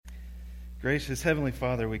Gracious Heavenly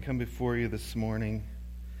Father, we come before you this morning,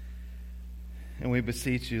 and we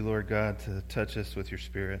beseech you, Lord God, to touch us with your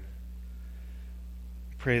Spirit.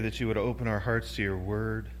 Pray that you would open our hearts to your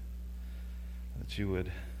word, that you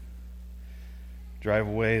would drive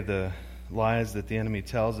away the lies that the enemy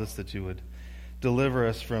tells us, that you would deliver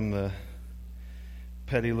us from the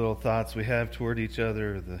petty little thoughts we have toward each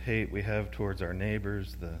other, the hate we have towards our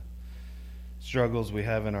neighbors, the struggles we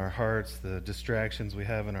have in our hearts, the distractions we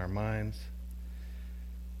have in our minds.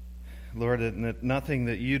 Lord, that nothing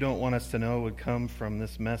that you don't want us to know would come from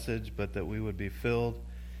this message, but that we would be filled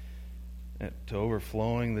to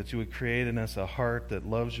overflowing, that you would create in us a heart that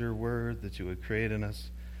loves your word, that you would create in us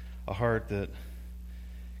a heart that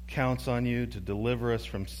counts on you to deliver us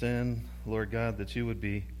from sin. Lord God, that you would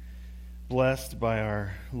be blessed by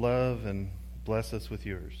our love and bless us with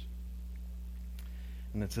yours.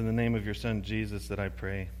 And it's in the name of your Son, Jesus, that I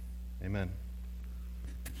pray. Amen.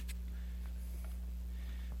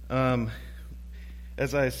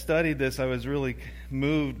 As I studied this, I was really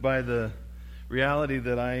moved by the reality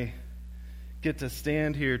that I get to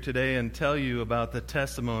stand here today and tell you about the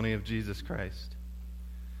testimony of Jesus Christ.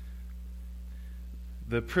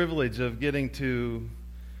 The privilege of getting to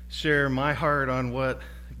share my heart on what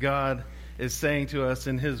God is saying to us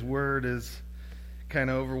in His Word is kind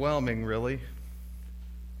of overwhelming, really.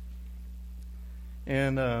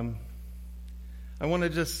 And I want to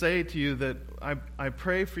just say to you that I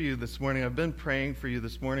pray for you this morning. I've been praying for you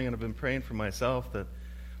this morning, and I've been praying for myself that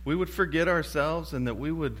we would forget ourselves and that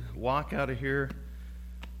we would walk out of here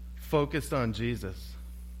focused on Jesus.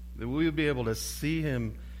 That we would be able to see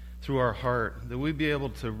Him through our heart. That we'd be able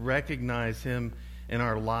to recognize Him in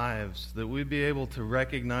our lives. That we'd be able to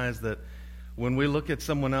recognize that when we look at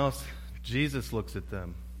someone else, Jesus looks at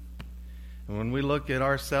them. And when we look at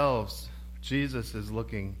ourselves, Jesus is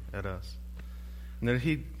looking at us. And that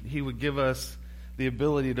He would give us the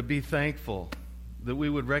ability to be thankful. That we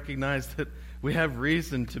would recognize that we have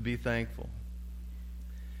reason to be thankful.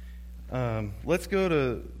 Let's go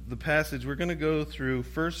to the passage. We're going to go through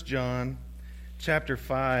 1 John chapter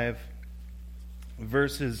 5,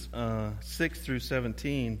 verses 6 through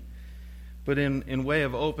 17. But in way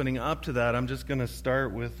of opening up to that, I'm just going to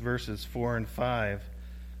start with verses 4 and 5,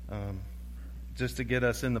 just to get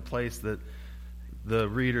us in the place that the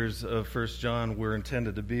readers of 1 John were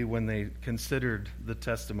intended to be when they considered the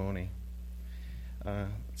testimony. It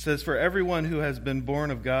says, "For everyone who has been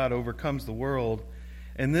born of God overcomes the world,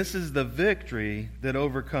 and this is the victory that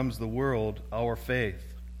overcomes the world, our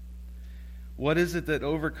faith. What is it that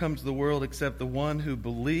overcomes the world except the one who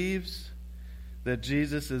believes that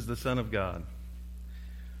Jesus is the Son of God?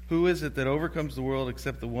 Who is it that overcomes the world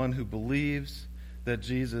except the one who believes that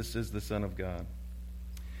Jesus is the Son of God?"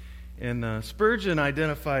 And Spurgeon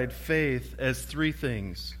identified faith as three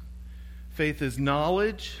things. Faith is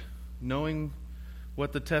knowledge, knowing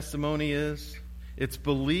what the testimony is. It's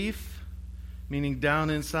belief, meaning down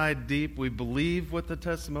inside deep we believe what the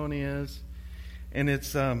testimony is. And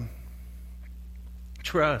it's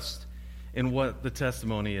trust in what the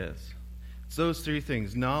testimony is. It's those three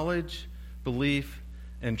things: knowledge, belief,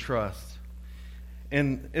 and trust.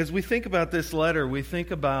 And as we think about this letter, we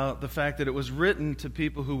think about the fact that it was written to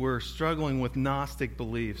people who were struggling with Gnostic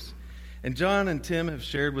beliefs. And John and Tim have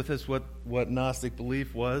shared with us what Gnostic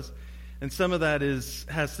belief was. And some of that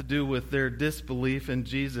has to do with their disbelief in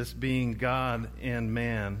Jesus being God and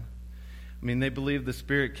man. I mean, they believe the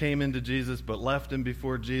Spirit came into Jesus but left Him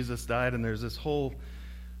before Jesus died. And there's this whole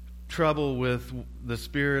trouble with the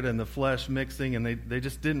Spirit and the flesh mixing, and they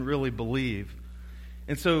just didn't really believe.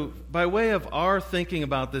 And so, by way of our thinking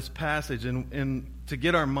about this passage and to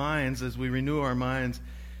get our minds, as we renew our minds,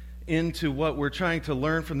 into what we're trying to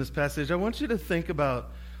learn from this passage, I want you to think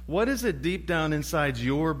about, what is it deep down inside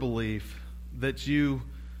your belief that you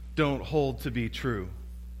don't hold to be true?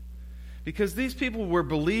 Because these people were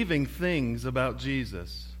believing things about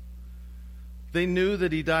Jesus. They knew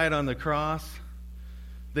that He died on the cross.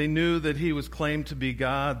 They knew that He was claimed to be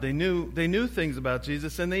God. They knew things about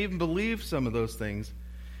Jesus, and they even believed some of those things.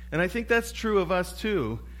 And I think that's true of us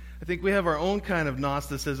too. I think we have our own kind of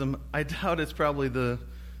Gnosticism. I doubt it's probably the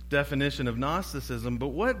definition of Gnosticism, but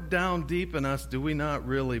what down deep in us do we not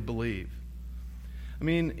really believe? I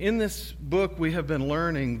mean, in this book we have been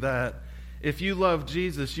learning that if you love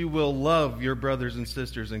Jesus, you will love your brothers and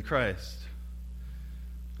sisters in Christ.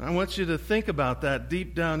 I want you to think about that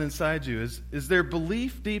deep down inside you. Is there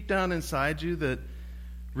belief deep down inside you that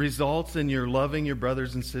results in your loving your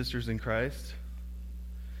brothers and sisters in Christ?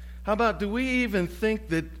 How about, do we even think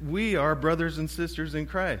that we are brothers and sisters in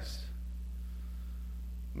Christ?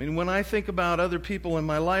 I mean, when I think about other people in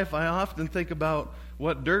my life, I often think about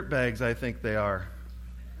what dirtbags I think they are.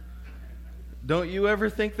 Don't you ever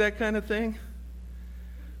think that kind of thing?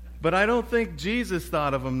 But I don't think Jesus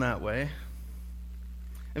thought of them that way.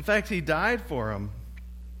 In fact, he died for them.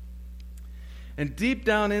 And deep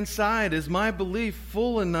down inside is my belief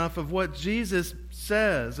full enough of what Jesus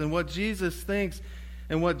says and what Jesus thinks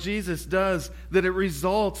and what Jesus does that it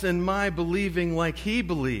results in my believing like he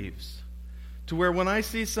believes. To where when I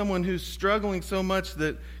see someone who's struggling so much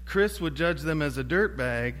that Chris would judge them as a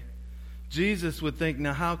dirtbag, Jesus would think,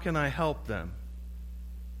 now how can I help them?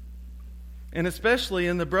 And especially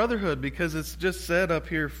in the brotherhood, because it's just said up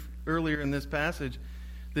here earlier in this passage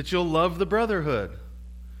that you'll love the brotherhood.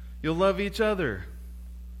 You'll love each other.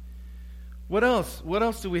 What else? What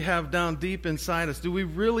else do we have down deep inside us? Do we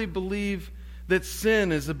really believe that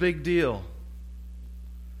sin is a big deal?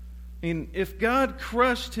 I mean, if God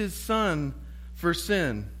crushed his son for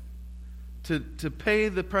sin, to pay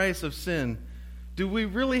the price of sin, do we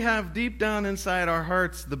really have deep down inside our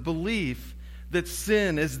hearts the belief that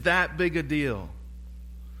sin is that big a deal?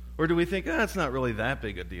 Or do we think, it's not really that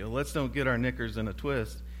big a deal. Let's don't get our knickers in a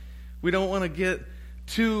twist. We don't want to get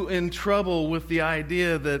too in trouble with the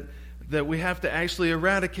idea that we have to actually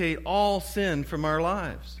eradicate all sin from our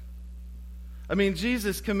lives. I mean,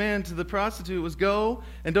 Jesus' command to the prostitute was go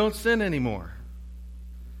and don't sin anymore.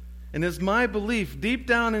 And it's my belief deep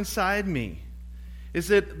down inside me, is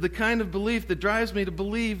it the kind of belief that drives me to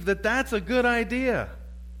believe that that's a good idea?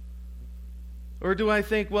 Or do I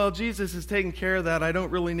think, well, Jesus has taken care of that. I don't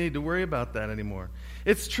really need to worry about that anymore.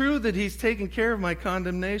 It's true that he's taken care of my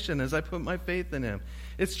condemnation as I put my faith in him.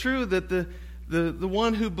 It's true that the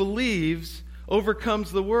one who believes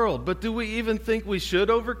overcomes the world. But do we even think we should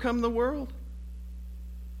overcome the world?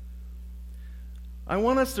 I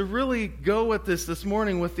want us to really go at this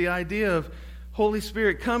morning with the idea of, Holy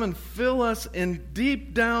Spirit, come and fill us, and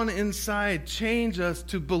deep down inside change us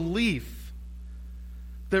to belief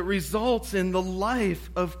that results in the life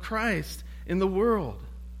of Christ in the world.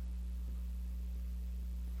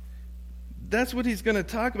 That's what he's going to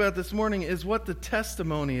talk about this morning, is what the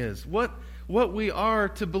testimony is, what we are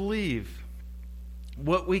to believe,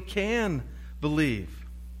 what we can believe.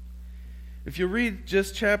 If you read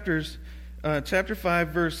just chapter 5,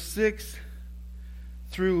 verse 6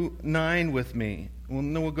 through 9 with me,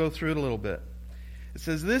 and then we'll go through it a little bit. It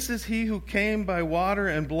says, "This is he who came by water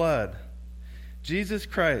and blood, Jesus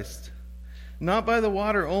Christ, not by the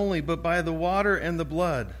water only, but by the water and the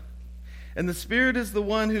blood. And the Spirit is the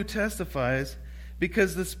one who testifies,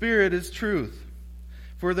 because the Spirit is truth.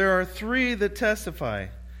 For there are three that testify,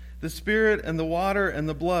 the Spirit and the water and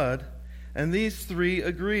the blood, and these three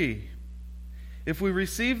agree. If we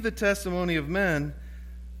receive the testimony of men,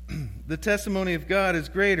 the testimony of God is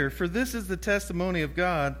greater, for this is the testimony of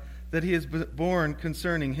God, that he is born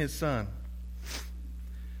concerning his Son."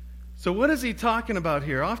 So what is he talking about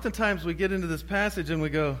here? Oftentimes we get into this passage and we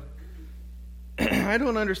go, I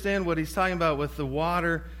don't understand what he's talking about with the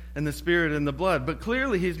water and the Spirit and the blood. But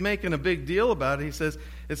clearly he's making a big deal about it. He says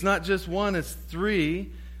it's not just one, it's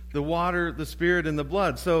three, the water, the Spirit, and the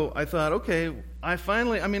blood. So I thought, okay, I've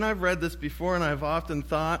read this before and I've often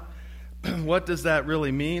thought, what does that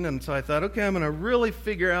really mean? And so I thought, okay, I'm going to really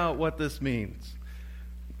figure out what this means.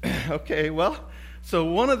 Okay, well, so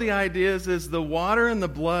one of the ideas is the water and the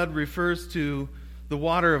blood refers to the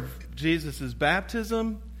water of Jesus'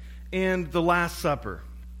 baptism and the Last Supper.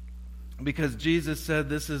 Because Jesus said,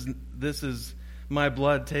 this is my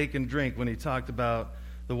blood, take and drink, when he talked about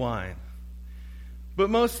the wine.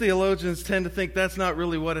 But most theologians tend to think that's not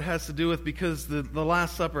really what it has to do with, because the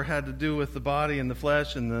Last Supper had to do with the body and the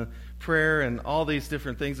flesh and the prayer and all these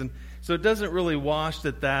different things. And so it doesn't really wash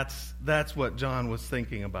that's what John was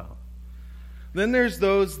thinking about. Then there's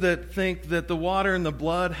those that think that the water and the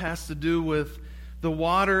blood has to do with the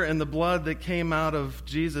water and the blood that came out of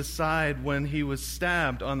Jesus' side when he was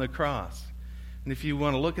stabbed on the cross. And if you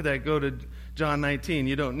want to look at that, go to John 19.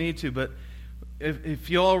 You don't need to, but if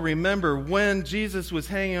you all remember, when Jesus was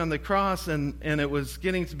hanging on the cross and it was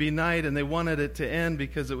getting to be night and they wanted it to end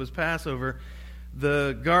because it was Passover,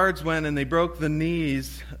 the guards went and they broke the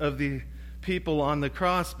knees of the people on the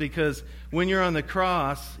cross, because when you're on the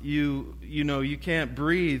cross, you can't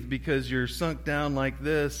breathe because you're sunk down like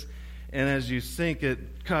this, and as you sink,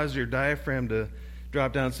 it causes your diaphragm to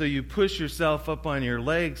drop down. So you push yourself up on your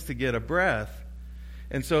legs to get a breath.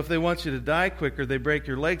 And so if they want you to die quicker, they break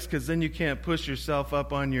your legs, because then you can't push yourself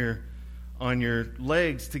up on your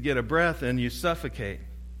legs to get a breath, and you suffocate.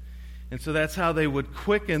 And so that's how they would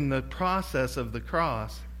quicken the process of the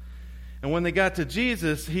cross. And when they got to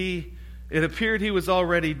Jesus, he it appeared he was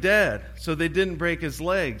already dead, so they didn't break his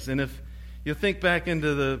legs. And if you think back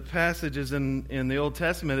into the passages in the Old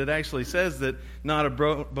Testament, it actually says that not a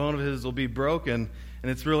bone of his will be broken. And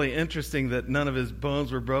it's really interesting that none of his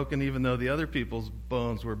bones were broken, even though the other people's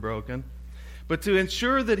bones were broken. But to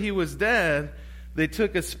ensure that he was dead, they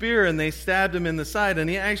took a spear and they stabbed him in the side. And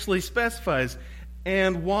he actually specifies,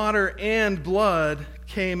 and water and blood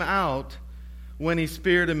came out when he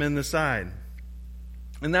speared him in the side.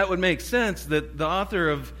 And that would make sense that the author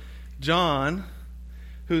of John,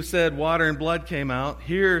 who said water and blood came out,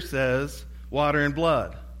 here says water and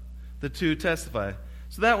blood. The two testify.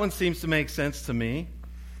 So that one seems to make sense to me.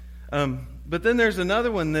 But then there's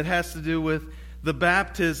another one that has to do with the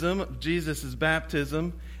baptism, Jesus'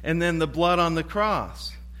 baptism, and then the blood on the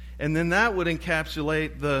cross. And then that would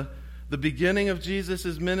encapsulate the beginning of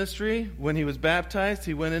Jesus' ministry. When he was baptized,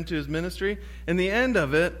 he went into his ministry. And the end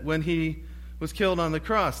of it, when he was killed on the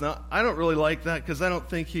cross. Now, I don't really like that because I don't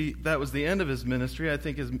think that was the end of his ministry. I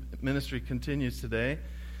think his ministry continues today.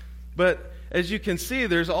 But as you can see,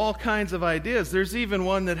 there's all kinds of ideas. There's even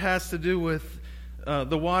one that has to do with,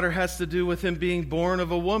 the water has to do with him being born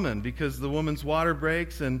of a woman, because the woman's water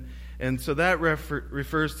breaks, and so that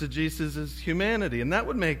refers to Jesus' humanity. And that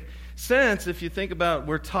would make sense if you think about,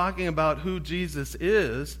 we're talking about who Jesus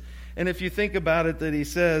is, and if you think about it that he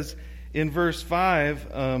says in verse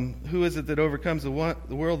 5, who is it that overcomes the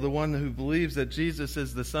world? The one who believes that Jesus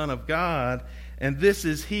is the Son of God, and this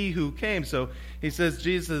is he who came. So he says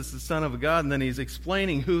Jesus is the Son of God, and then he's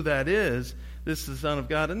explaining who that is. This is the Son of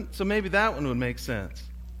God. And so maybe that one would make sense.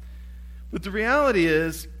 But the reality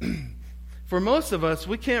is, for most of us,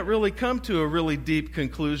 we can't really come to a really deep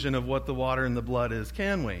conclusion of what the water and the blood is,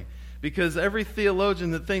 can we? Because every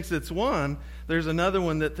theologian that thinks it's one, there's another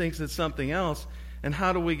one that thinks it's something else. And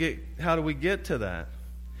how do we get to that?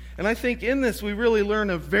 And I think in this we really learn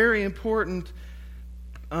a very important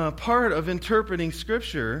part of interpreting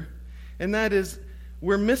Scripture, and that is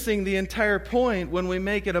we're missing the entire point when we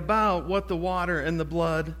make it about what the water and the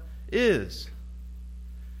blood is.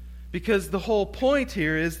 Because the whole point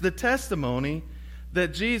here is the testimony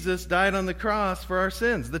that Jesus died on the cross for our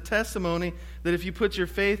sins. The testimony that if you put your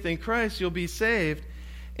faith in Christ, you'll be saved.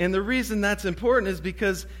 And the reason that's important is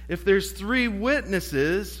because if there's 3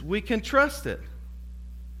 witnesses, we can trust it.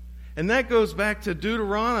 And that goes back to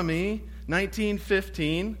Deuteronomy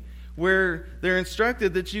 19:15, where they're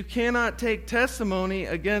instructed that you cannot take testimony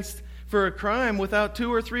for a crime without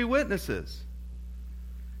 2 or 3 witnesses.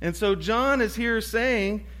 And so John is here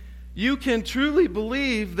saying, you can truly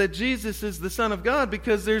believe that Jesus is the Son of God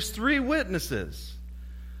because there's 3 witnesses: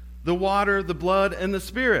 the water, the blood, and the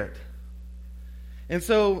Spirit. And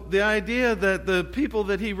so the idea that the people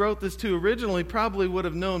that he wrote this to originally probably would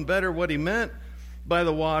have known better what he meant by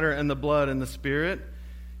the water and the blood and the Spirit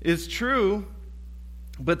is true.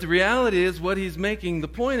 But the reality is, what he's making the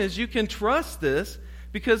point is, you can trust this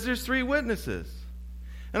because there's 3 witnesses.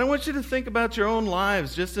 And I want you to think about your own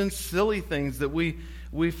lives, just in silly things that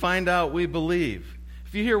we find out we believe.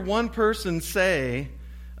 If you hear one person say,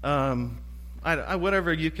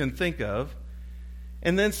 whatever you can think of,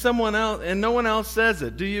 and then someone else, and no one else says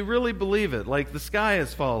it, do you really believe it? Like the sky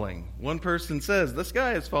is falling. One person says, the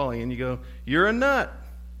sky is falling, and you go, you're a nut.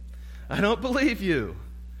 I don't believe you.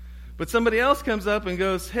 But somebody else comes up and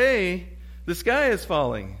goes, hey, the sky is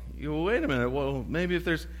falling. You go, wait a minute, well, maybe if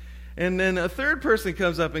there's... And then a third person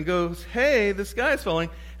comes up and goes, hey, the sky is falling.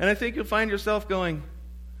 And I think you'll find yourself going,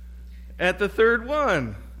 at the third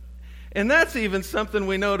one. And that's even something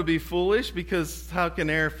we know to be foolish, because how can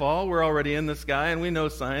air fall? We're already in the sky, and we know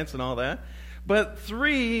science and all that. But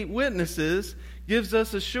 3 witnesses gives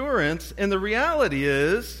us assurance, and the reality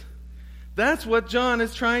is that's what John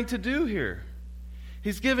is trying to do here.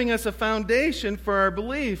 He's giving us a foundation for our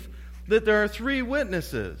belief that there are 3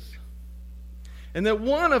 witnesses, and that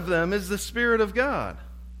one of them is the Spirit of God.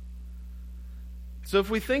 So if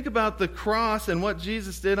we think about the cross and what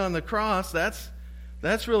Jesus did on the cross,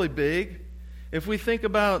 that's really big. If we think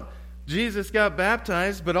about Jesus got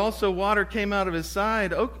baptized, but also water came out of his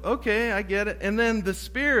side, okay, I get it. And then the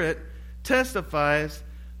Spirit testifies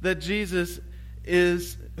that Jesus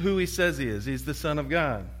is who he says he is. He's the Son of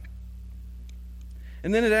God.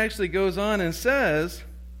 And then it actually goes on and says,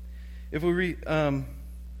 if we read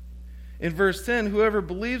in verse 10, whoever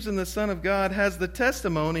believes in the Son of God has the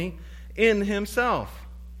testimony in himself.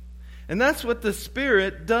 And that's what the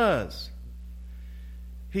Spirit does.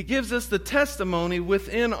 He gives us the testimony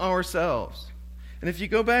within ourselves. And if you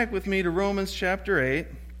go back with me to Romans chapter 8,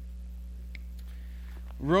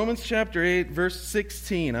 verse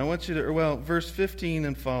 16. I want you to, verse 15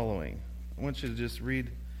 and following. I want you to just read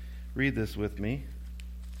this with me.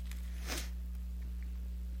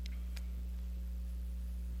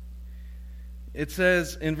 it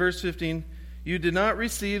says in verse 15, "You did not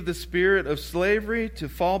receive the spirit of slavery to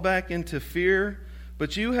fall back into fear,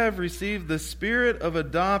 but you have received the spirit of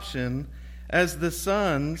adoption as the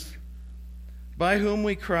sons, by whom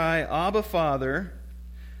we cry, 'Abba, Father.'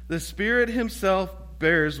 The Spirit himself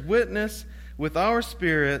bears witness with our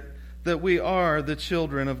spirit that we are the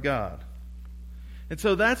children of God." And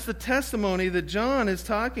so that's the testimony that John is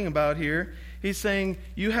talking about here. He's saying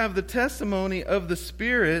you have the testimony of the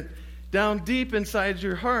Spirit down deep inside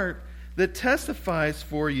your heart that testifies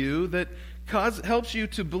for you, that helps you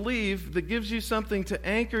to believe, that gives you something to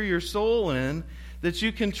anchor your soul in, that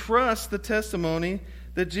you can trust the testimony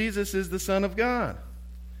that Jesus is the Son of God.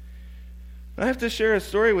 I have to share a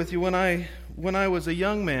story with you. When I was a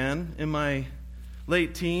young man in my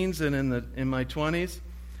late teens and in my 20s,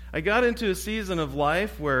 I got into a season of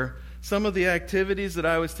life where some of the activities that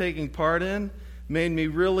I was taking part in made me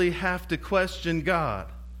really have to question God.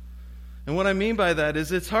 And what I mean by that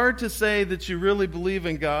is it's hard to say that you really believe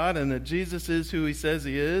in God and that Jesus is who he says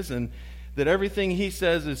he is and that everything he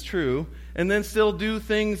says is true, and then still do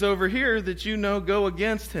things over here that you know go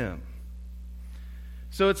against him.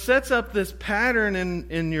 So it sets up this pattern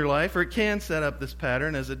in your life, or it can set up this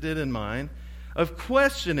pattern, as it did in mine, of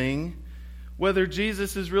questioning whether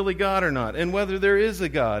Jesus is really God or not, and whether there is a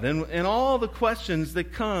God, and all the questions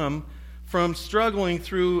that come from struggling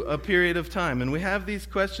through a period of time. And we have these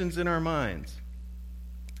questions in our minds.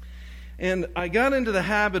 And I got into the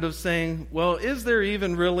habit of saying, well, is there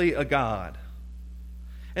even really a God?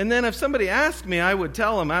 And then if somebody asked me, I would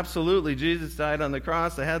tell them, absolutely, Jesus died on the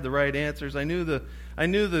cross. I had the right answers. I knew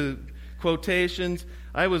the quotations.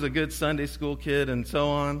 I was a good Sunday school kid and so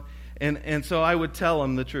on. And so I would tell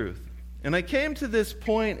them the truth. And I came to this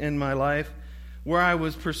point in my life where I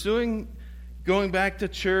was pursuing going back to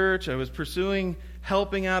church. I was pursuing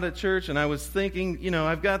helping out at church. And I was thinking,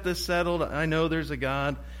 I've got this settled. I know there's a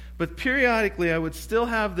God. But periodically I would still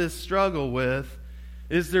have this struggle with,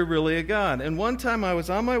 is there really a God? And one time I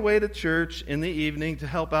was on my way to church in the evening to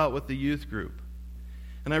help out with the youth group.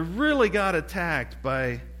 And I really got attacked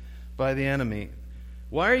by the enemy.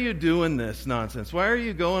 Why are you doing this nonsense? Why are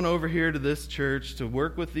you going over here to this church to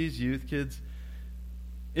work with these youth kids?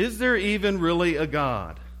 Is there even really a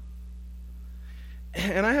God?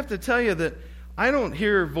 And I have to tell you that I don't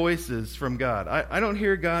hear voices from God. I don't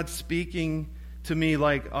hear God speaking to me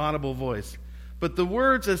like audible voice. But the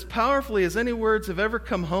words, as powerfully as any words have ever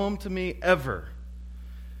come home to me, ever,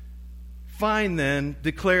 fine then,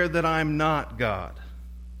 declare that I'm not God,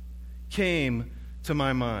 came to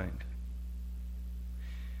my mind.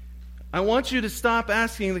 I want you to stop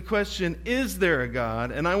asking the question, is there a God?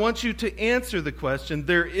 And I want you to answer the question,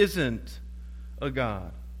 there isn't a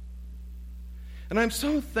God. And I'm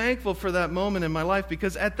so thankful for that moment in my life,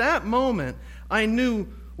 because at that moment, I knew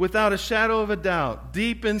without a shadow of a doubt,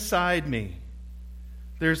 deep inside me,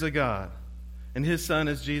 there's a God, and his Son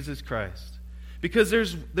is Jesus Christ. Because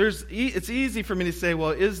it's easy for me to say,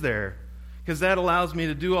 well, is there? Because that allows me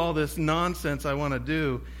to do all this nonsense I want to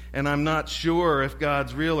do, and I'm not sure if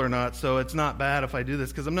God's real or not, so it's not bad if I do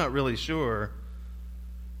this, because I'm not really sure.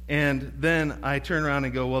 And then I turn around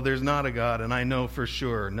and go, well, there's not a God, and I know for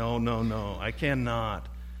sure. No, I cannot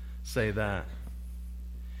say that.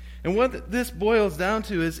 And what this boils down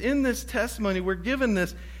to is, in this testimony, we're given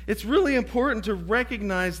this. It's really important to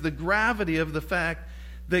recognize the gravity of the fact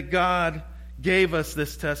that God gave us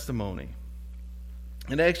this testimony.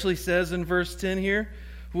 It actually says in verse 10 here,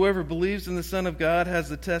 whoever believes in the Son of God has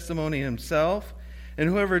the testimony himself, and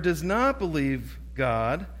whoever does not believe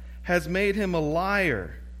God has made him a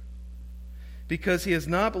liar, because he has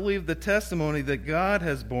not believed the testimony that God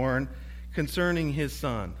has borne concerning his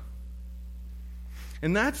Son.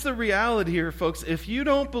 And that's the reality here, folks. If you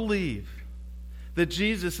don't believe that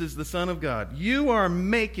Jesus is the Son of God, you are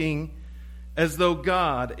making as though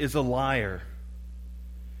God is a liar.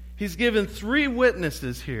 He's given 3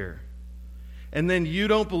 witnesses here, and then you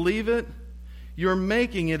don't believe it, you're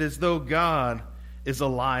making it as though God is a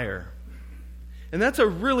liar. And that's a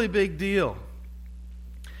really big deal,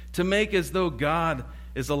 to make as though God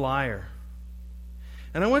is a liar.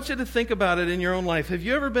 And I want you to think about it in your own life. Have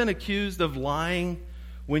you ever been accused of lying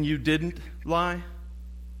when you didn't lie?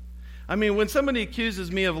 I mean, when somebody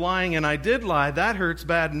accuses me of lying and I did lie, that hurts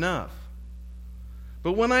bad enough.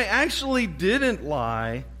 But when I actually didn't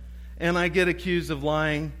lie and I get accused of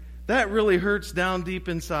lying, that really hurts down deep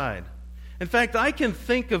inside. In fact, I can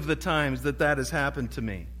think of the times that has happened to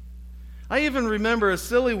me. I even remember a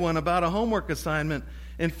silly one about a homework assignment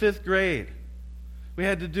in 5th grade. We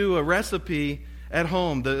had to do a recipe at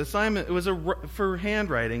home. The assignment, it was for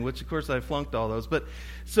handwriting, which of course I flunked all those. But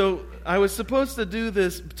so I was supposed to do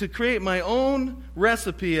this, to create my own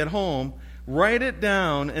recipe at home, write it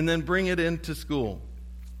down, and then bring it into school.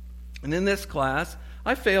 And in this class,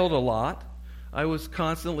 I failed a lot. I was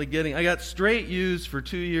constantly I got straight U's for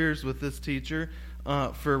 2 years with this teacher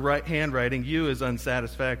for handwriting. U is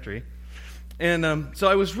unsatisfactory. And so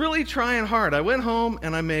I was really trying hard. I went home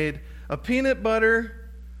and I made a peanut butter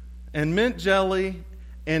and mint jelly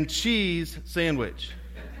and cheese sandwich.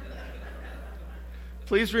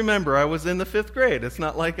 Please remember, I was in the 5th grade. It's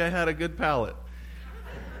not like I had a good palate.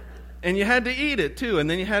 And you had to eat it, too, and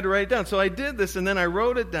then you had to write it down. So I did this, and then I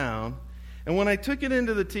wrote it down. And when I took it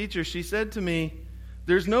into the teacher, she said to me,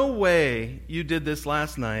 "There's no way you did this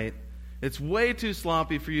last night. It's way too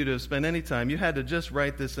sloppy for you to have spent any time. You had to just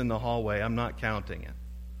write this in the hallway. I'm not counting it."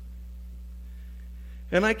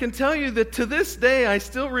 And I can tell you that to this day, I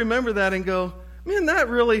still remember that and go, man, that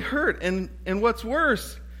really hurt. And what's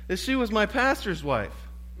worse is she was my pastor's wife.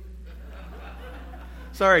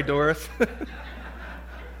 Sorry, Doris.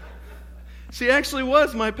 She actually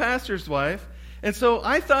was my pastor's wife. And so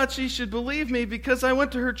I thought she should believe me because I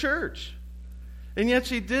went to her church. And yet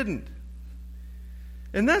she didn't.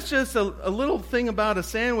 And that's just a little thing about a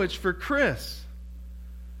sandwich for Chris.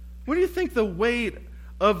 What do you think the weight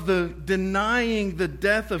of the denying the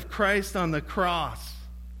death of Christ on the cross,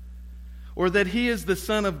 or that he is the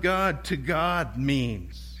Son of God, to God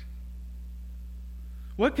means?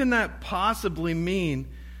 What can that possibly mean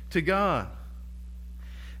to God?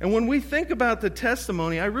 And when we think about the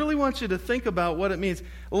testimony, I really want you to think about what it means.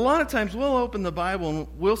 A lot of times we'll open the Bible and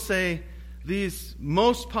we'll say these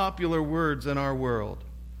most popular words in our world.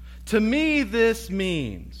 To me, this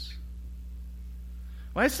means.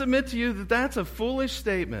 I submit to you that that's a foolish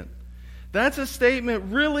statement. That's a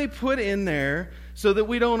statement really put in there so that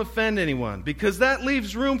we don't offend anyone, because that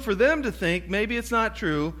leaves room for them to think maybe it's not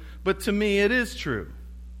true, but to me it is true.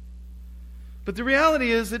 But the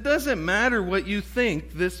reality is, it doesn't matter what you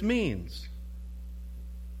think this means.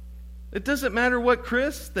 It doesn't matter what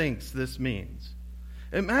Chris thinks this means.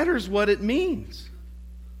 It matters what it means.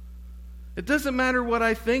 It doesn't matter what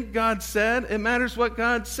I think God said. It matters what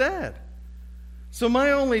God said. So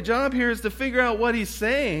my only job here is to figure out what he's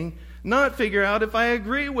saying, not figure out if I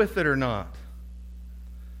agree with it or not.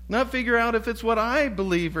 Not figure out if it's what I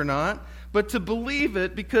believe or not, but to believe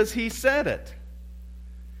it because he said it.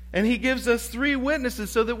 And he gives us 3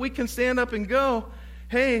 witnesses so that we can stand up and go,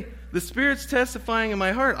 hey, the Spirit's testifying in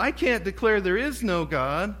my heart. I can't declare there is no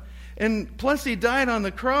God. And plus he died on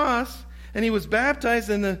the cross, and he was baptized,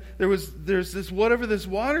 and there's this, whatever this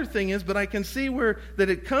water thing is, but I can see where that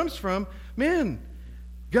it comes from. Man,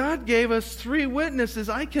 God gave us 3 witnesses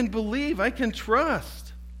I can believe, I can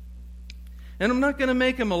trust. And I'm not going to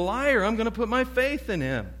make him a liar. I'm going to put my faith in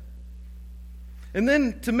him. And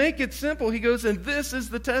then to make it simple, he goes, and this is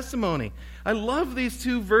the testimony. I love these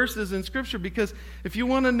 2 verses in Scripture because if you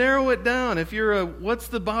want to narrow it down, if you're a what's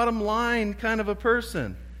the bottom line kind of a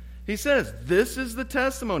person, he says, this is the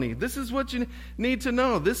testimony. This is what you need to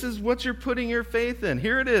know. This is what you're putting your faith in.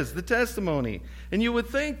 Here it is, the testimony. And you would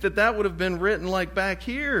think that that would have been written like back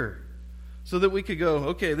here so that we could go,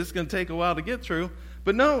 okay, this is going to take a while to get through.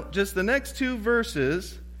 But no, just the next 2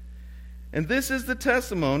 verses. And this is the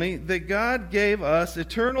testimony that God gave us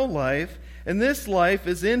eternal life, and this life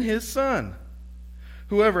is in his Son.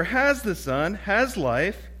 Whoever has the Son has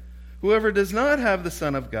life. Whoever does not have the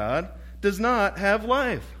Son of God does not have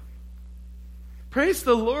life. Praise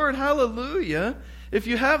the Lord, hallelujah. If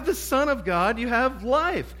you have the Son of God, you have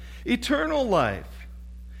life, eternal life.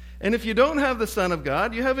 And if you don't have the Son of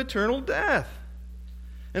God, you have eternal death.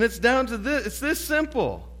 And it's down to this, it's this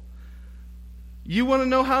simple. You want to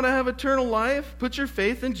know how to have eternal life? Put your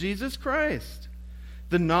faith in Jesus Christ.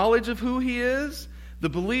 The knowledge of who he is, the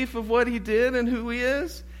belief of what he did and who he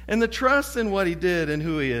is, and the trust in what he did and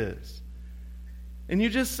who he is. And you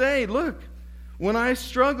just say, look, when I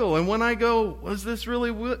struggle and when I go, was this really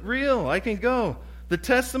real? I can go. The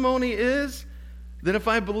testimony is that if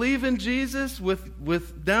I believe in Jesus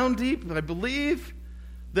with down deep, I believe,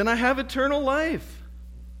 then I have eternal life.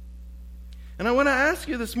 And I want to ask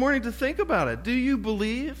you this morning to think about it. Do you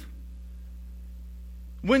believe?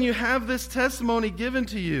 When you have this testimony given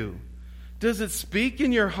to you, does it speak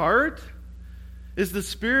in your heart? Is the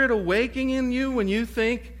Spirit awaking in you when you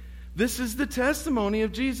think, this is the testimony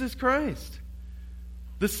of Jesus Christ,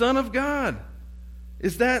 the Son of God?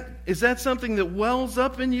 Is that something that wells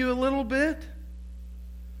up in you a little bit?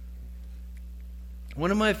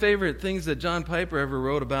 One of my favorite things that John Piper ever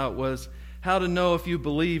wrote about was how to know if you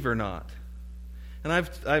believe or not. And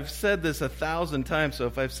I've said this 1,000 times, so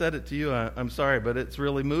if I've said it to you, I'm sorry, but it's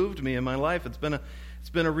really moved me in my life. It's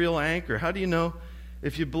been a real anchor. How do you know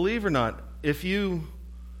if you believe or not? If you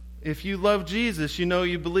love Jesus, you know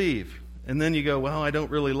you believe. And then you go, well, I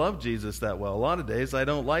don't really love Jesus that well. A lot of days I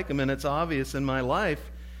don't like him, and it's obvious in my life.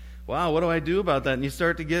 Wow, what do I do about that? And you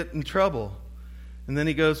start to get in trouble. And then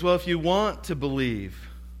he goes, well, if you want to believe,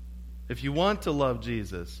 if you want to love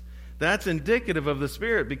Jesus, that's indicative of the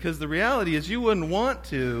Spirit, because the reality is you wouldn't want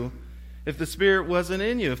to if the Spirit wasn't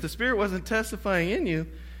in you. If the Spirit wasn't testifying in you,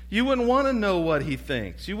 you wouldn't want to know what he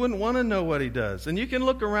thinks. You wouldn't want to know what he does. And you can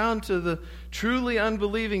look around to the truly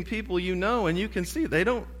unbelieving people you know, and you can see they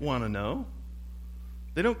don't want to know.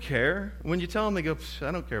 They don't care. When you tell them, they go,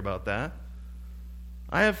 I don't care about that.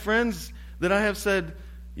 I have friends that I have said,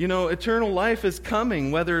 eternal life is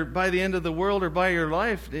coming, whether by the end of the world or by your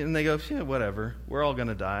life. And they go, yeah, whatever. We're all going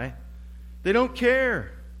to die. They don't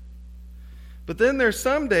care. But then there's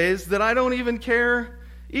some days that I don't even care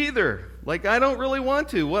either. Like, I don't really want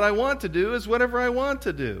to. What I want to do is whatever I want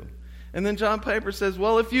to do. And then John Piper says,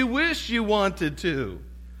 well, if you wish you wanted to,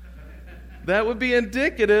 that would be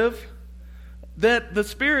indicative that the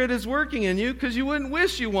Spirit is working in you, because you wouldn't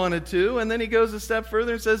wish you wanted to. And then he goes a step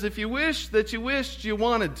further and says, if you wish that you wished you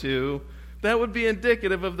wanted to, that would be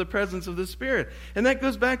indicative of the presence of the Spirit. And that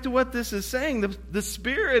goes back to what this is saying. The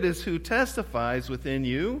Spirit is who testifies within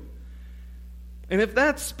you. And if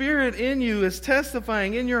that Spirit in you is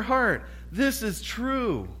testifying in your heart, this is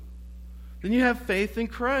true, then you have faith in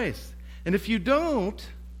Christ. And if you don't,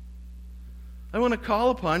 I want to call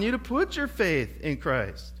upon you to put your faith in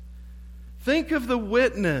Christ. Think of the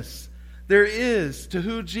witness there is to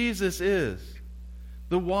who Jesus is.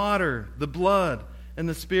 The water, the blood, and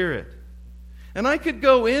the Spirit. And I could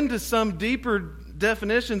go into some deeper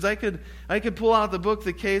definitions. I could pull out the book,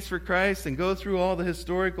 The Case for Christ, and go through all the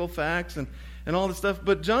historical facts and all the stuff.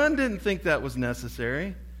 But John didn't think that was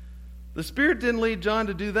necessary. The Spirit didn't lead John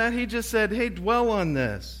to do that. He just said, hey, dwell on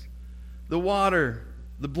this. The water,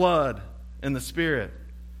 the blood, and the Spirit.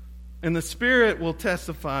 And the Spirit will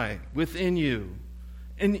testify within you.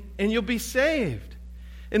 And you'll be saved.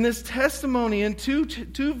 And this testimony in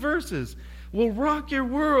two verses will rock your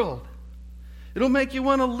world. It'll make you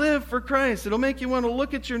want to live for Christ. It'll make you want to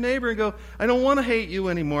look at your neighbor and go, I don't want to hate you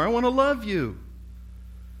anymore. I want to love you.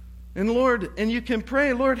 And Lord, and you can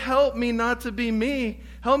pray, Lord, help me not to be me.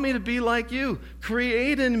 Help me to be like you.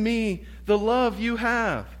 Create in me the love you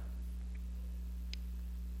have.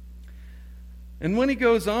 And when he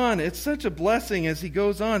goes on, it's such a blessing as he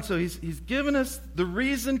goes on. So he's given us the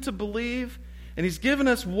reason to believe, and he's given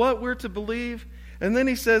us what we're to believe. And then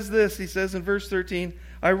he says this, he says in verse 13,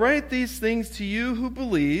 I write these things to you who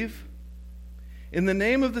believe in the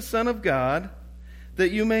name of the Son of God,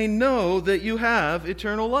 that you may know that you have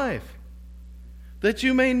eternal life. That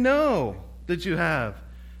you may know that you have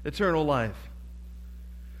eternal life.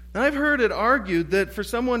 Now, I've heard it argued that for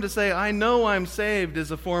someone to say, I know I'm saved, is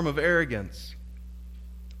a form of arrogance.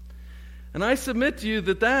 And I submit to you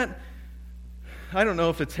that I don't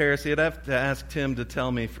know if it's heresy. I'd have to ask Tim to tell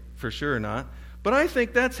me for sure or not. But I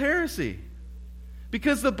think that's heresy.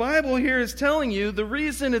 Because the Bible here is telling you, the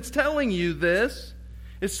reason it's telling you this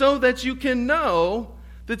is so that you can know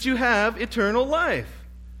that you have eternal life.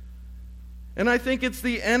 And I think it's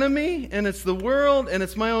the enemy, and it's the world, and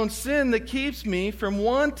it's my own sin that keeps me from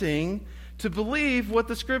wanting to believe what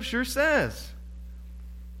the Scripture says.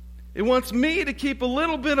 It wants me to keep a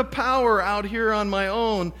little bit of power out here on my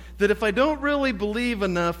own, that if I don't really believe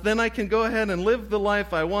enough, then I can go ahead and live the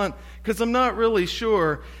life I want, because I'm not really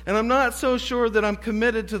sure. And I'm not so sure that I'm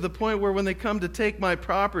committed to the point where when they come to take my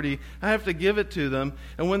property, I have to give it to them.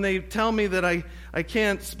 And when they tell me that I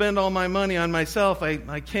can't spend all my money on myself,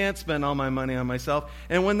 I can't spend all my money on myself.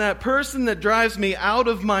 And when that person that drives me out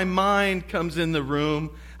of my mind comes in the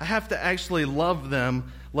room, I have to actually love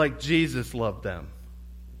them like Jesus loved them.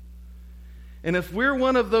 And if we're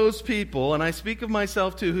one of those people, and I speak of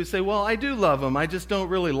myself too, who say, well, I do love them, I just don't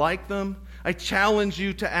really like them, I challenge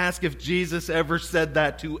you to ask if Jesus ever said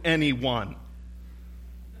that to anyone.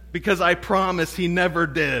 Because I promise he never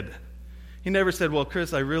did. He never said, well,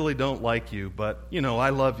 Chris, I really don't like you, but, I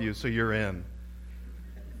love you, so you're in.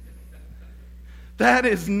 That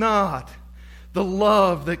is not the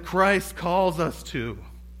love that Christ calls us to.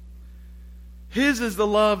 His is the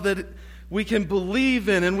love that we can believe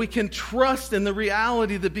in, and we can trust in the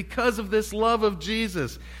reality that because of this love of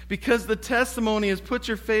Jesus, because the testimony is put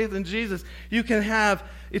your faith in Jesus, you can have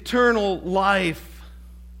eternal life.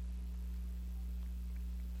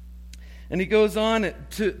 And he goes on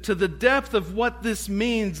to the depth of what this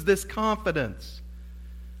means, this confidence.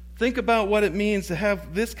 Think about what it means to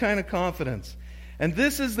have this kind of confidence. And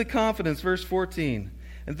this is the confidence, verse 14.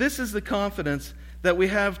 And this is the confidence that we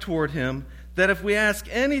have toward him, that if we ask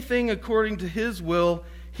anything according to his will,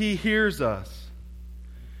 he hears us.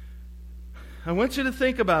 I want you to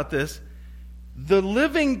think about this. The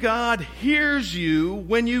living God hears you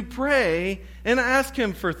when you pray and ask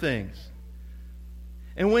him for things.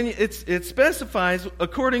 And when it specifies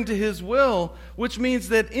according to his will, which means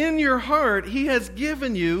that in your heart he has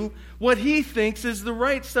given you what he thinks is the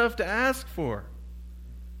right stuff to ask for.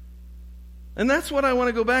 And that's what I want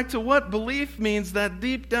to go back to, what belief means, that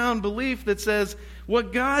deep down belief that says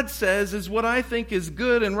what God says is what I think is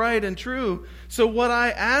good and right and true. So what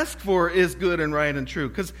I ask for is good and right and true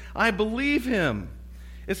because I believe him.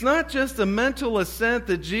 It's not just a mental assent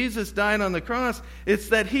that Jesus died on the cross. It's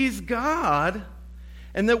that he's God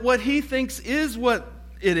and that what he thinks is what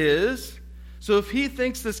it is. So if he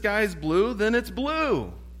thinks the sky's blue, then it's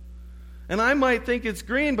blue. And I might think it's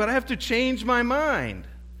green, but I have to change my mind.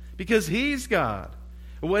 Because he's God.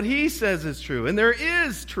 What he says is true. And there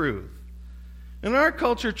is truth. In our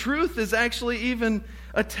culture, truth is actually even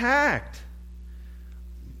attacked.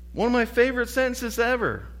 One of my favorite sentences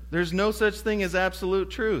ever. There's no such thing as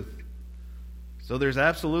absolute truth. So there's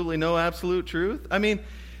absolutely no absolute truth? I mean,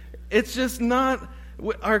 it's just not...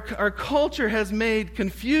 Our culture has made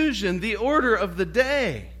confusion the order of the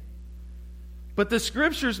day. But the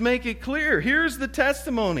Scriptures make it clear. Here's the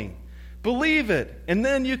testimony. Believe it, and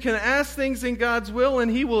then you can ask things in God's will,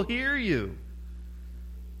 and he will hear you.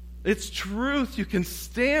 It's truth. You can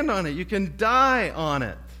stand on it. You can die on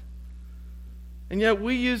it. And yet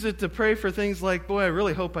we use it to pray for things like, boy, I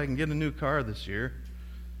really hope I can get a new car this year.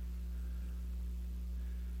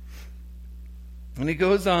 And he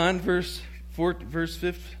goes on, verse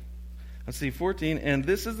 14, and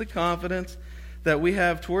this is the confidence that we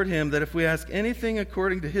have toward him, that if we ask anything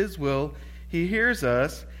according to his will, he hears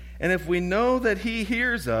us. And if we know that he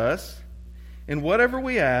hears us in whatever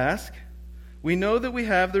we ask, we know that we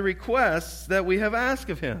have the requests that we have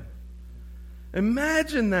asked of him.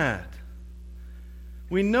 Imagine that.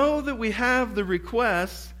 We know that we have the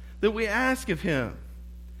requests that we ask of him.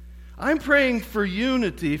 I'm praying for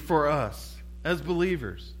unity for us as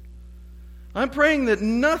believers. I'm praying that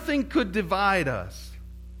nothing could divide us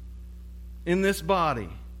in this body.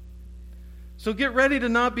 So get ready to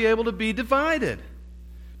not be able to be divided.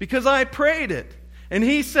 Because I prayed it. And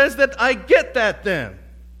he says that I get that then.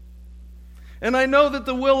 And I know that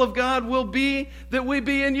the will of God will be that we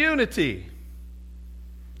be in unity.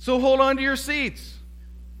 So hold on to your seats.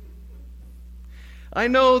 I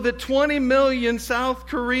know that 20 million South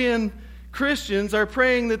Korean Christians are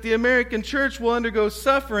praying that the American church will undergo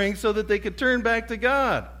suffering so that they could turn back to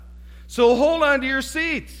God. So hold on to your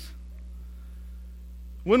seats.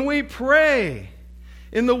 When we pray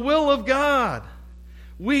in the will of God,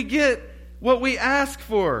 we get what we ask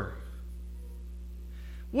for.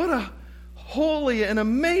 What a holy and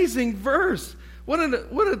amazing verse. What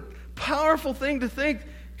a powerful thing to think.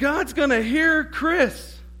 God's going to hear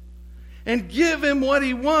Chris and give him what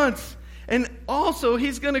he wants. And also,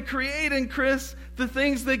 he's going to create in Chris the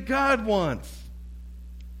things that God wants.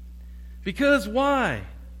 Because why?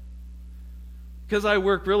 Because I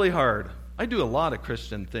work really hard. I do a lot of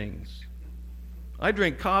Christian things. I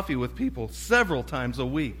drink coffee with people several times a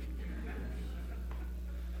week.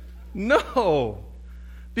 No,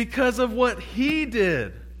 because of what he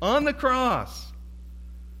did on the cross.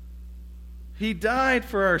 He died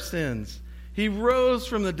for our sins. He rose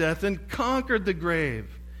from the death and conquered the grave.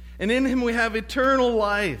 And in him we have eternal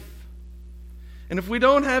life. And if we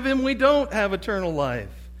don't have him, we don't have eternal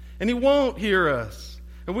life. And he won't hear us.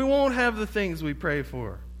 And we won't have the things we pray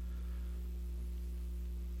for.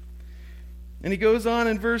 And he goes on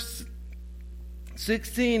in verse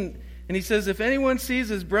 16, and he says, if anyone sees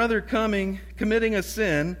his brother committing a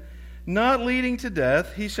sin, not leading to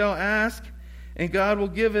death, he shall ask, and God will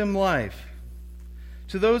give him life.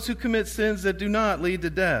 To those who commit sins that do not lead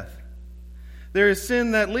to death. There is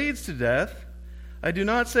sin that leads to death. I do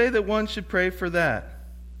not say that one should pray for that.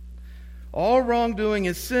 All wrongdoing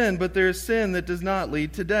is sin, but there is sin that does not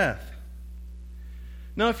lead to death.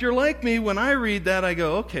 Now, if you're like me, when I read that, I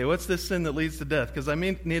go, okay, what's this sin that leads to death? Because I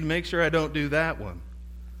need to make sure I don't do that one.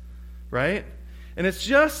 Right? And it's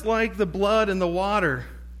just like the blood and the water.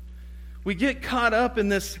 We get caught up in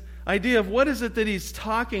this idea of what is it that he's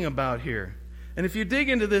talking about here. And if you dig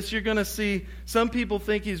into this, you're going to see some people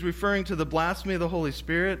think he's referring to the blasphemy of the Holy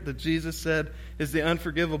Spirit that Jesus said is the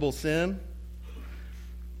unforgivable sin.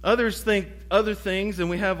 Others think other things, and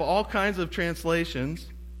we have all kinds of translations.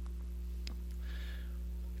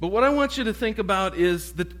 But what I want you to think about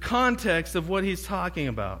is the context of what he's talking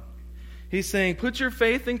about. He's saying, put your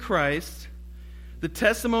faith in Christ. The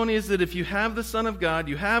testimony is that if you have the Son of God,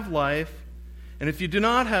 you have life. And if you do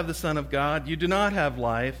not have the Son of God, you do not have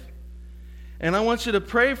life. And I want you to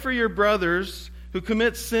pray for your brothers who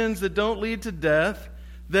commit sins that don't lead to death,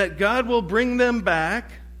 that God will bring them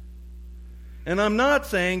back. And I'm not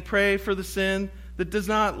saying pray for the sin that does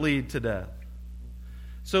not lead to death.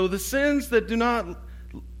 So the sins that do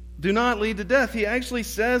not lead to death, he actually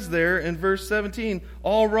says there in verse 17,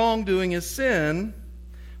 all wrongdoing is sin,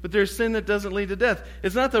 but there's sin that doesn't lead to death.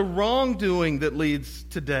 It's not the wrongdoing that leads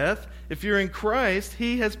to death. If you're in Christ,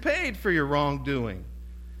 he has paid for your wrongdoing.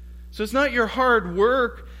 So it's not your hard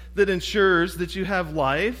work that ensures that you have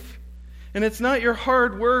life, and it's not your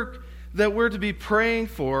hard work that we're to be praying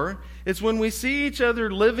for. It's when we see each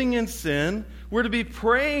other living in sin, we're to be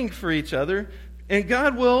praying for each other, and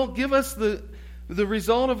God will give us the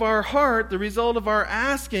result of our heart, the result of our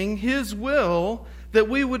asking his will, that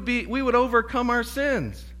we would overcome our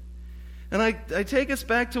sins. And I take us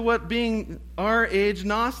back to what being our age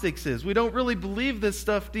Gnostics is. We don't really believe this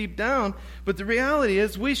stuff deep down, but the reality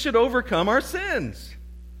is we should overcome our sins.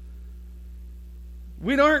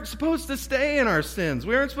 We aren't supposed to stay in our sins.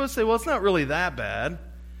 We aren't supposed to say, well, it's not really that bad.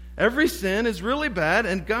 Every sin is really bad,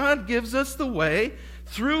 and God gives us the way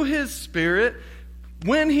through his Spirit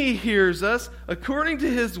when he hears us, according to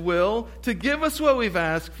his will, to give us what we've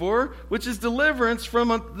asked for, which is deliverance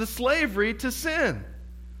from the slavery to sin.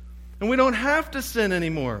 And we don't have to sin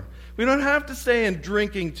anymore. We don't have to stay in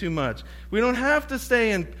drinking too much. We don't have to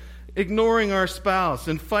stay in ignoring our spouse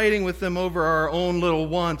and fighting with them over our own little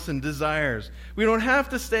wants and desires. We don't have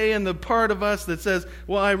to stay in the part of us that says,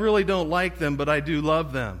 well, I really don't like them, but I do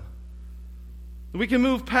love them. We can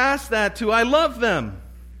move past that to, I love them.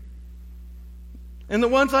 And the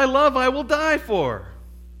ones I love, I will die for.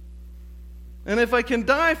 And if I can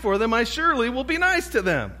die for them, I surely will be nice to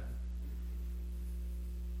them.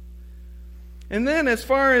 And then as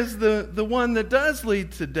far as the one that does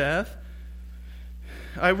lead to death,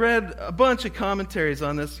 I read a bunch of commentaries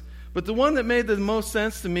on this, but the one that made the most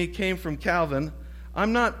sense to me came from Calvin.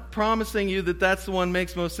 I'm not promising you that that's the one that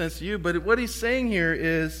makes most sense to you, but what he's saying here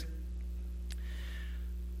is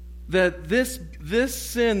that this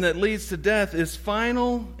sin that leads to death is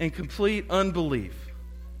final and complete unbelief.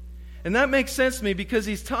 And that makes sense to me because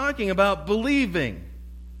he's talking about believing.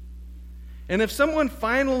 And if someone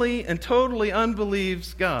finally and totally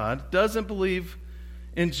unbelieves God, doesn't believe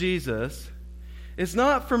in Jesus, it's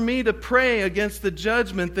not for me to pray against the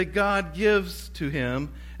judgment that God gives to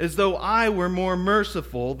him as though I were more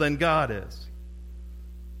merciful than God is.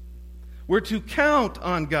 We're to count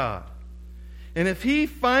on God. And if he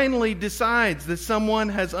finally decides that someone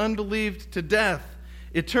has unbelieved to death,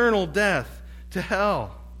 eternal death, to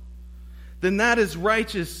hell, then that is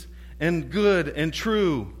righteous and good and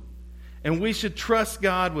true. And we should trust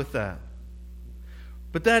God with that.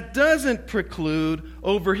 But that doesn't preclude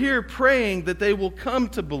over here praying that they will come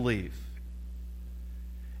to believe.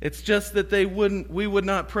 It's just that we would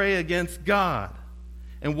not pray against God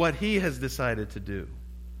and what he has decided to do.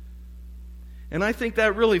 And I think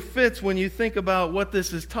that really fits when you think about what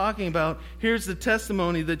this is talking about. Here's the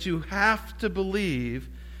testimony that you have to believe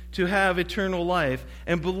to have eternal life.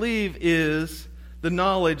 And believe is the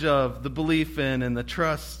knowledge of, the belief in, and the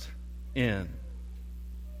trust in.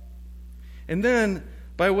 And then,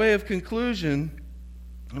 by way of conclusion,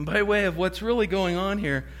 and by way of what's really going on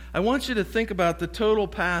here, I want you to think about the total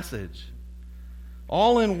passage,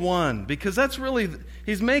 all in one, because that's really,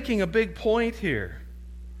 he's making a big point here.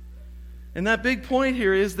 And that big point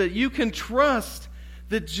here is that you can trust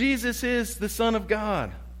that Jesus is the Son of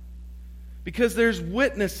God, because there's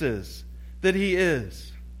witnesses that he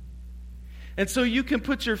is. And so you can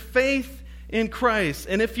put your faith in Christ,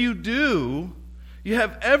 and if you do, you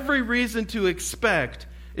have every reason to expect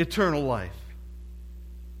eternal life.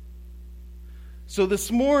 So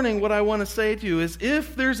this morning, what I want to say to you is,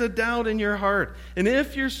 if there's a doubt in your heart, and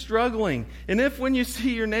if you're struggling, and if when you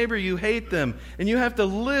see your neighbor you hate them, and you have to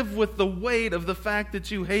live with the weight of the fact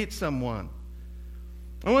that you hate someone,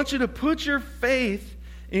 I want you to put your faith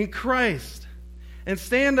in Christ and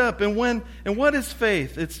stand up. And what is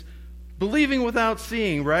faith? It's believing without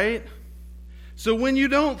seeing, right? So when you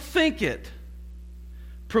don't think it,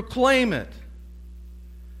 proclaim it.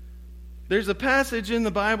 There's a passage in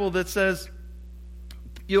the Bible that says,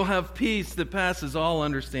 you'll have peace that passes all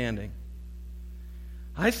understanding.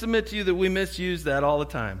 I submit to you that we misuse that all the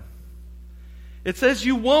time. It says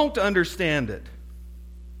you won't understand it.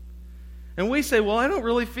 And we say, well, I don't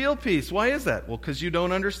really feel peace. Why is that? Well, because you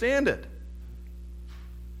don't understand it.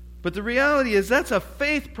 But the reality is that's a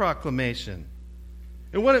faith proclamation.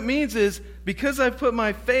 And what it means is, because I've put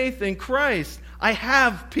my faith in Christ, I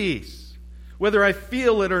have peace. whether I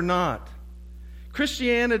feel it or not.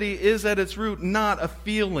 Christianity is at its root not a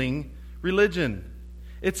feeling religion.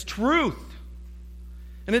 It's truth.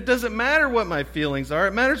 And it doesn't matter what my feelings are.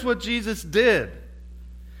 It matters what Jesus did.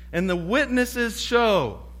 And the witnesses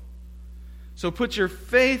show. So put your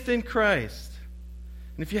faith in Christ.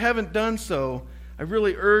 And if you haven't done so, I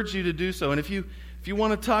really urge you to do so. And if you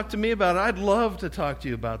want to talk to me about it, I'd love to talk to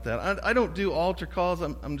you about that. I don't do altar calls.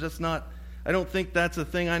 I'm just not, I don't think that's a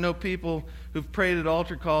thing. I know people who've prayed at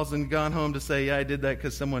altar calls and gone home to say, yeah, I did that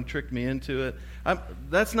because someone tricked me into it.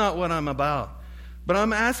 That's not what I'm about. But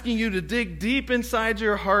I'm asking you to dig deep inside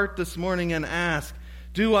your heart this morning and ask,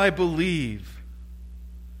 do I believe?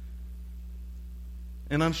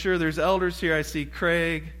 And I'm sure there's elders here. I see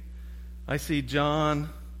Craig. I see John.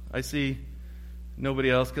 I see nobody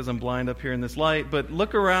else because I'm blind up here in this light. But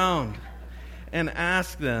look around and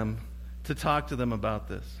ask them to talk to them about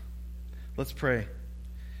this. Let's pray.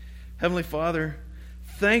 Heavenly Father,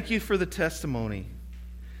 thank you for the testimony.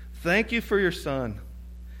 Thank you for your Son.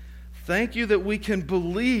 Thank you that we can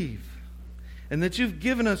believe and that you've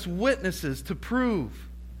given us witnesses to prove.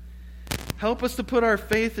 Help us to put our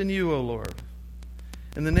faith in you, O Lord.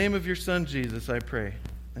 In the name of your Son, Jesus, I pray.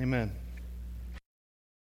 Amen.